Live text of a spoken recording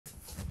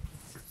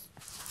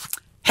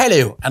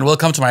Hello and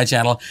welcome to my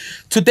channel.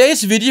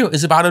 Today's video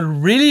is about a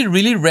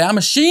really rare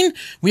machine.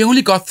 We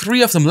only got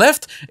 3 of them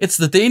left. It's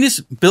the Danish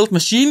built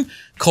machine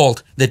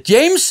called the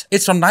James.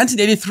 It's from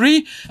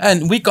 1983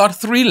 and we got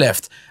 3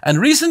 left.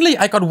 And recently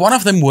I got one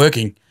of them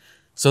working.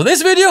 So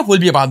this video will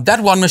be about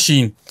that one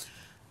machine.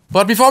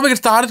 But before we get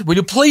started, will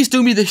you please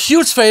do me the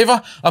huge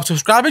favor of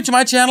subscribing to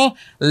my channel,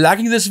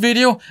 liking this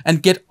video,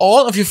 and get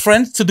all of your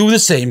friends to do the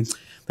same.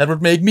 That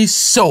would make me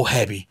so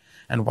happy.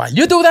 And while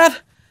you do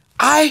that,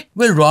 I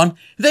will run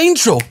the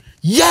intro.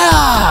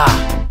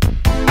 Yeah!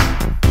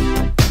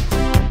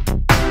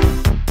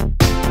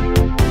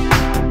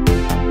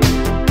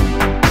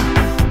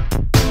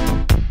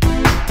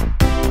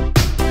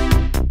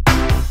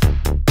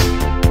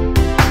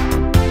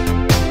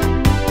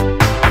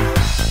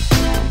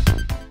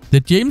 The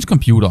Danish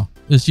Computer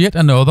is yet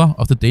another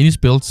of the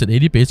Danish-built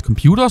Z80-based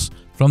computers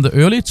from the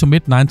early to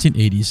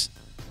mid-1980s.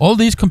 All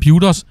these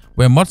computers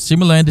were much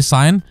similar in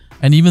design,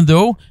 and even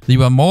though they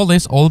were more or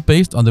less all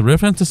based on the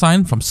reference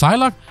design from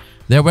Zilog,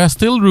 there were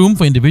still room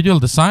for individual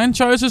design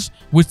choices,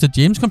 which the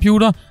Danish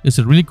Computer is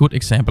a really good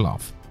example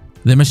of.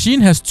 The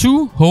machine has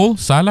 2 whole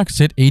Zilog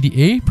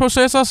Z80A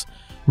processors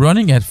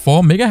running at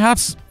 4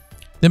 MHz.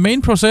 The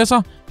main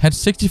processor had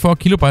 64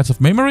 KB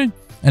of memory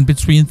and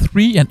between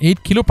 3 and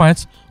 8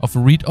 KB of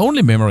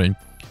read-only memory,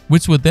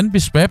 which would then be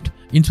swapped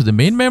into the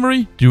main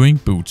memory during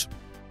boot.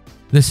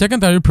 The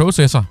secondary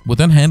processor would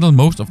then handle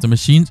most of the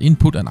machine's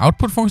input and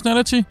output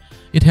functionality.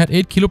 It had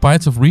 8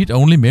 KB of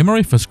read-only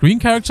memory for screen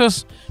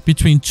characters,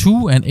 between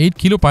 2 and 8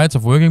 KB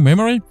of working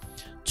memory,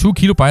 2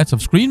 KB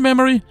of screen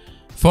memory,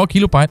 4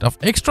 KB of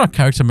extra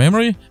character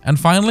memory, and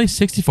finally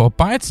 64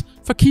 bytes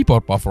for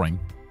keyboard buffering.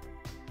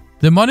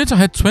 The monitor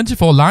had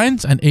 24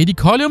 lines and 80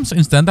 columns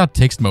in standard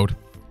text mode.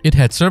 It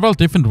had several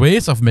different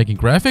ways of making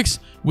graphics,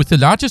 with the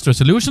largest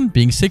resolution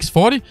being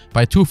 640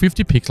 by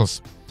 250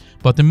 pixels.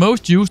 But the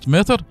most used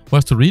method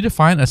was to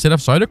redefine a set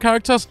of pseudo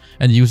characters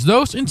and use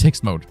those in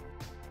text mode.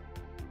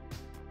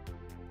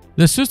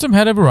 The system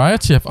had a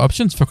variety of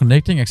options for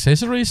connecting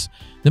accessories.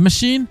 The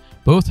machine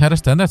both had a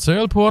standard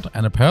serial port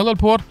and a parallel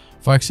port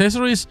for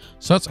accessories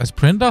such as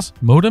printers,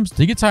 modems,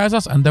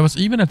 digitizers, and there was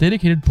even a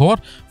dedicated port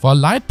for a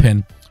light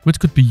pen,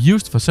 which could be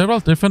used for several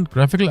different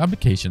graphical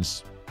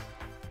applications.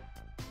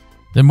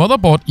 The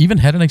motherboard even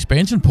had an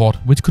expansion port,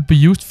 which could be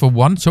used for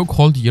one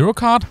so-called Euro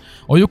card,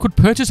 or you could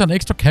purchase an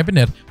extra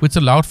cabinet which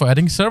allowed for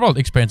adding several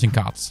expansion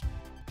cards.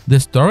 The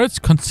storage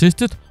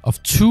consisted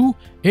of 2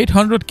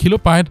 800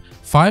 KB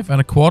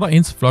 5¼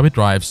 inch floppy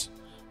drives.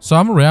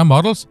 Some rare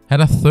models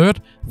had a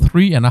third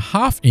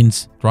 3½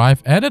 inch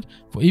drive added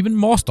for even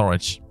more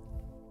storage.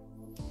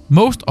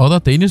 Most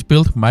other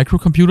Danish-built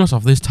microcomputers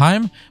of this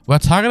time were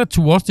targeted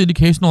towards the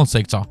educational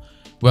sector,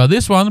 where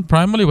this one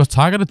primarily was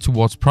targeted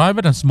towards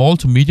private and small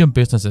to medium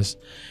businesses.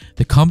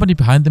 The company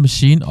behind the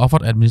machine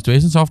offered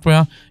administration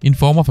software in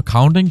form of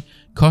accounting,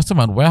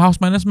 customer and warehouse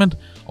management,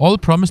 all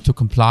promised to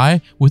comply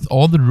with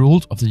all the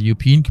rules of the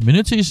European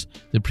communities,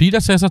 the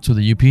predecessor to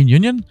the European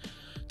Union.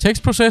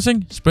 Text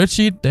processing,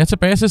 spreadsheet,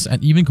 databases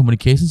and even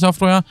communication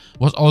software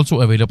was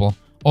also available,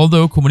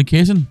 although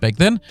communication back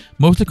then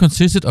mostly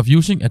consisted of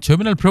using a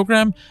terminal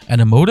program and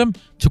a modem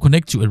to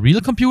connect to a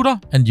real computer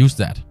and use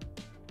that.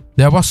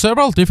 There were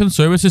several different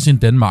services in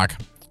Denmark.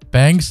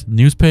 Banks,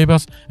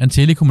 newspapers and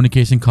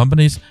telecommunication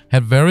companies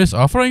had various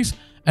offerings,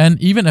 and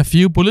even a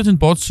few bulletin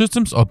board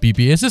systems or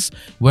BBSs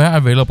were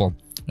available.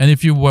 And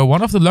if you were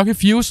one of the lucky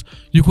few,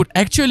 you could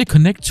actually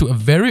connect to a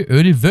very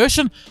early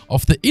version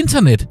of the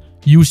internet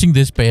using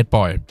this bad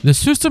boy. The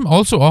system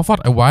also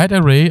offered a wide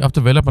array of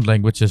development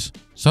languages,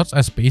 such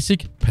as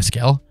BASIC,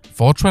 Pascal,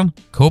 Fortran,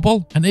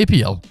 COBOL and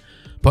APL.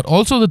 But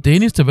also the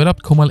Danish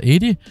developed Comal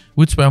 80,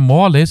 which were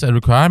more or less a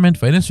requirement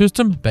for any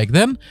system back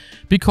then,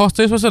 because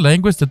this was a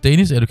language the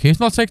Danish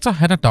educational sector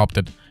had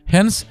adopted.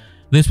 Hence,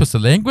 this was the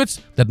language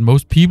that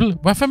most people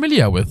were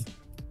familiar with.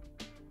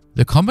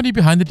 The company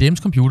behind the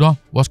Danish Computer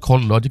was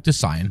called Logic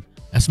Design,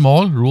 a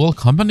small rural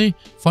company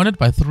funded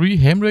by 3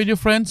 ham radio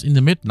friends in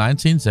the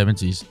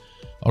mid-1970s,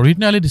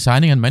 originally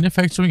designing and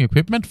manufacturing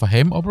equipment for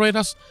ham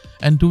operators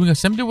and doing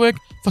assembly work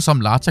for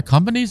some larger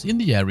companies in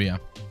the area.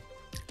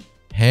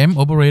 Ham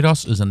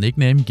operators is a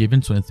nickname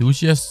given to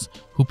enthusiasts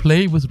who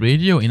play with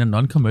radio in a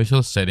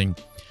non-commercial setting.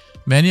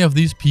 Many of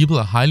these people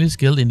are highly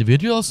skilled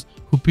individuals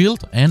who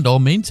build and/or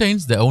maintain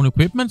their own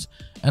equipment,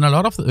 and a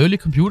lot of the early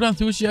computer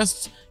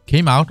enthusiasts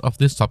came out of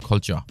this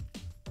subculture.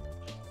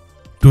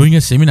 During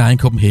a seminar in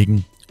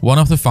Copenhagen, one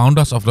of the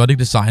founders of Logic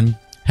Design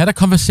had a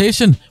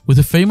conversation with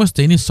a famous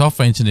Danish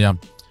software engineer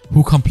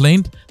who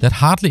complained that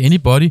hardly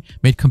anybody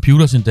made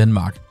computers in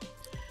Denmark.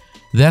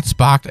 That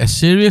sparked a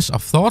series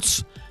of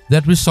thoughts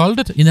that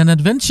resulted in an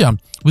adventure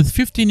with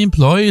 15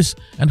 employees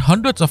and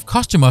hundreds of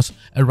customers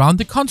around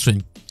the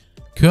country.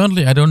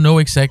 Currently, I don't know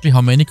exactly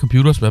how many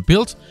computers were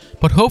built,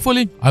 but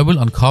hopefully I will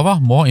uncover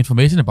more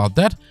information about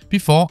that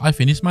before I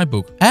finish my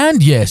book.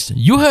 And yes,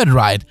 you heard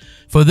right.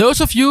 For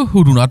those of you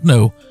who do not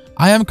know,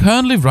 I am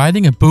currently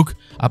writing a book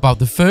about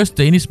the first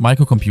Danish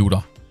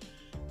microcomputer.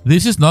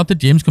 This is not the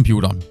Danish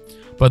Computer,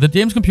 but the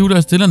Danish Computer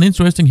is still an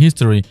interesting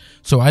history,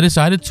 so I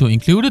decided to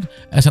include it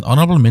as an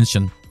honorable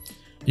mention.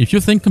 If you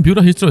think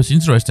computer history is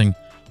interesting,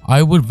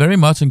 I would very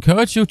much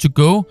encourage you to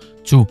go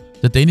to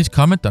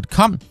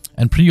thedanishcomment.com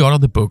and pre-order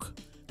the book.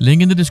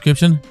 Link in the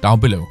description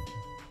down below.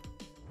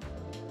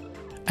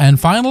 And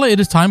finally, it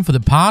is time for the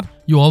part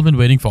you all been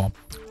waiting for.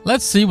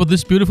 Let's see what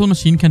this beautiful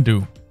machine can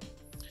do.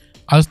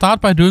 I'll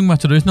start by doing my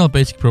traditional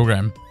basic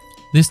program,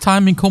 this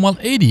time in Comal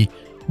 80,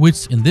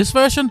 which in this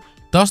version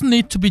doesn't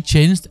need to be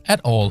changed at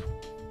all.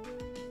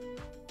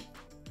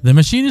 The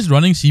machine is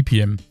running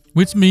CPM,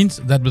 which means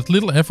that with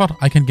little effort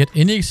I can get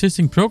any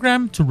existing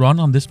program to run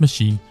on this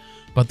machine,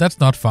 but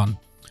that's not fun.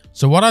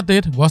 So what I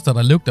did was that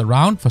I looked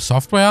around for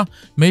software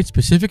made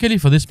specifically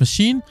for this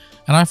machine,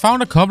 and I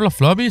found a couple of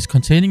floppies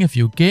containing a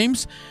few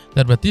games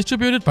that were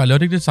distributed by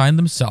Logic Design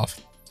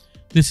themselves.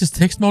 This is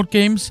text mode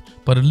games,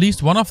 but at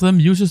least one of them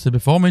uses the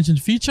before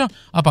mentioned feature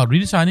about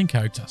redesigning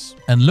characters.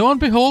 And lo and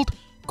behold,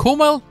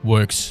 Comal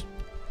works.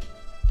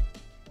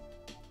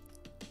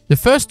 The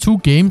first two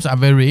games are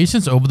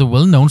variations over the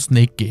well-known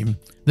Snake game.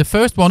 The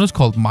first one is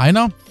called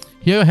Miner.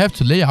 Here you have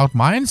to lay out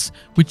mines,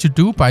 which you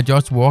do by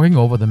just walking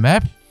over the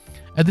map.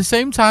 At the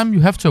same time, you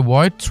have to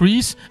avoid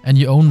trees and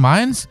your own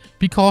mines,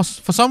 because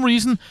for some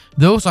reason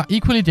those are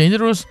equally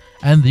dangerous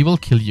and they will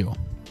kill you.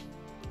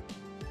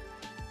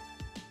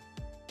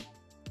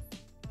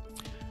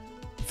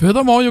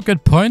 Furthermore, you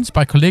get points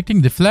by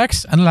collecting the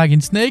flags, and like in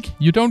Snake,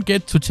 you don't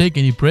get to take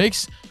any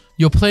breaks.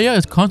 Your player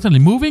is constantly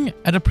moving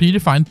at a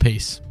predefined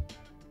pace.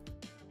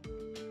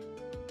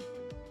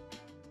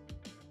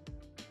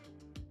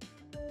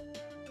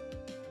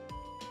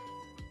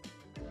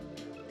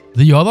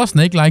 The other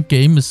snake-like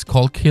game is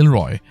called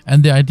Kilroy,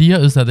 and the idea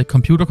is that the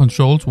computer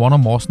controls one or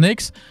more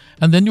snakes,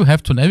 and then you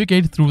have to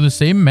navigate through the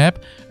same map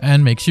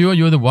and make sure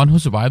you're the one who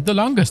survived the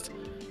longest.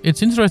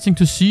 It's interesting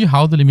to see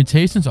how the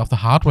limitations of the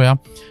hardware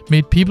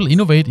made people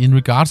innovate in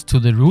regards to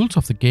the rules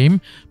of the game,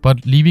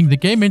 but leaving the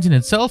game engine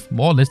itself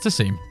more or less the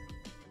same.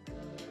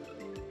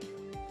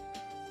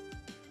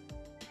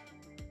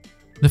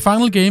 The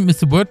final game is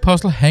the word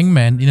puzzle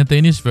Hangman in a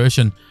Danish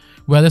version,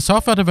 where the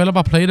software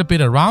developer played a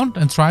bit around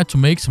and tried to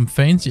make some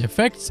fancy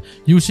effects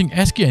using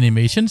ASCII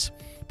animations,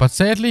 but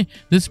sadly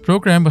this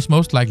program was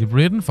most likely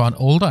written for an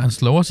older and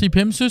slower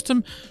CPM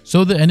system,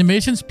 so the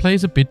animations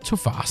plays a bit too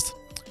fast.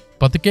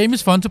 But the game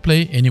is fun to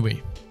play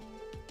anyway.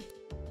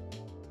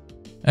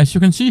 As you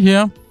can see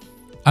here,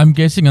 I'm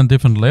guessing on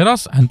different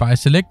letters, and by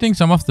selecting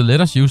some of the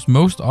letters used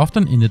most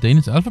often in the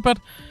Danish alphabet,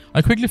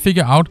 I quickly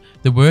figure out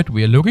the word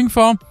we are looking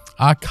for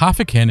are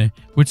kaffekande,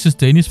 which is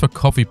Danish for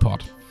coffee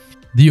pot.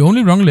 The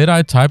only wrong letter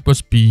I typed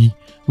was B,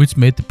 which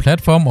made the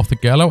platform of the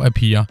gallows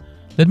appear.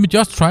 Let me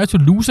just try to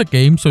lose a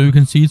game so you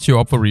can see it show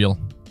up for real.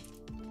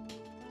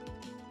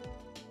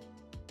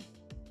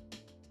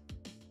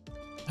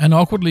 And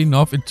awkwardly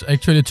enough, it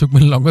actually took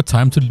me longer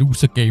time to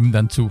lose a game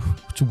than to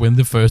win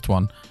the first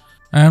one.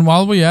 And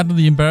while we add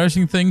the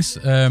embarrassing things,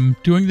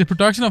 during the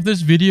production of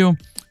this video,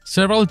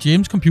 several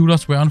Danish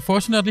computers were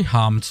unfortunately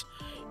harmed.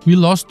 We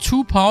lost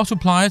 2 power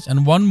supplies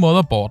and 1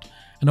 motherboard.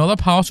 Another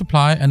power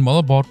supply and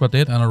motherboard were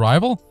dead on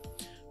arrival.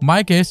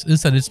 My guess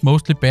is that it's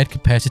mostly bad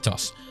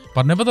capacitors,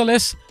 but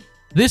nevertheless,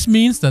 this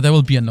means that there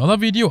will be another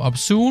video up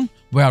soon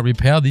where I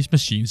repair these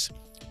machines.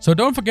 So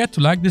don't forget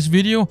to like this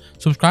video,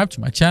 subscribe to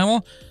my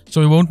channel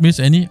so you won't miss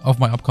any of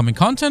my upcoming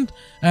content,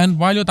 and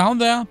while you're down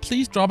there,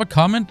 please drop a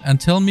comment and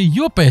tell me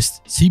your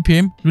best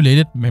CPM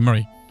related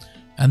memory.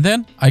 And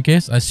then I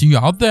guess I see you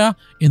out there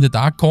in the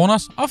dark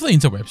corners of the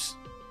interwebs.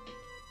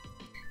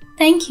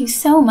 Thank you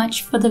so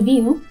much for the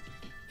view.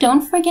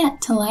 Don't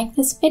forget to like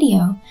this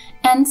video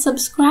and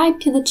subscribe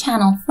to the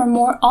channel for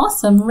more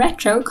awesome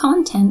retro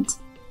content.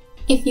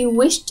 If you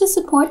wish to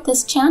support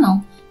this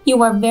channel,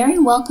 you are very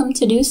welcome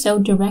to do so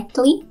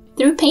directly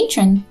through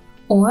Patreon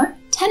or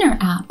Tenor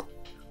app,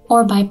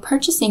 or by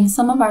purchasing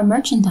some of our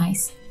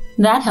merchandise.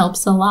 That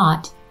helps a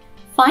lot.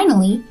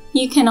 Finally,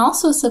 you can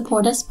also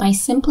support us by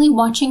simply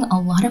watching a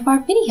lot of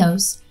our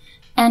videos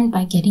and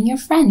by getting your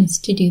friends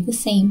to do the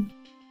same.